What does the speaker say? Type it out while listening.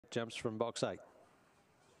jumps from box 8.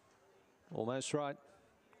 Almost right.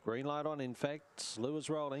 Green light on, in fact. Lewis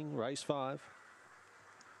rolling, race 5.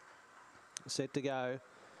 Set to go.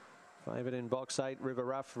 Favourite in box 8, River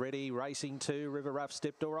Rough ready, racing 2. River Rough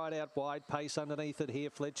stepped all right out wide, pace underneath it here.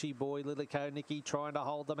 Fletchy Boy, Lilico, Nicky trying to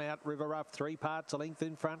hold them out. River Rough 3 parts, a length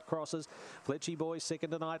in front, crosses. Fletchy Boy second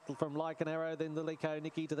tonight from Like an Arrow, then Lilico,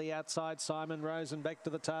 Nicky to the outside. Simon Rose and back to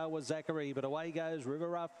the tail was Zachary, but away goes River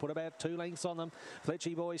Rough, put about 2 lengths on them.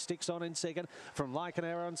 Fletchy Boy sticks on in second from Like an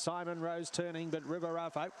Arrow and Simon Rose turning, but River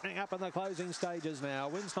Rough opening up in the closing stages now.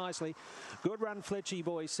 Wins nicely. Good run, Fletchy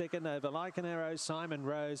Boy second over Like an Arrow, Simon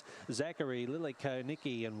Rose, Zachary, Lilico,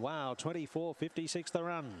 Nicky, and wow, 24.56 the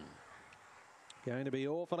run. Going to be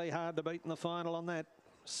awfully hard to beat in the final on that.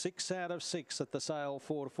 6 out of 6 at the sale,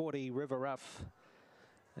 440 River Rough.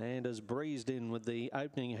 And has breezed in with the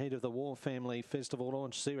opening heat of the War Family Festival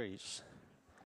Launch Series.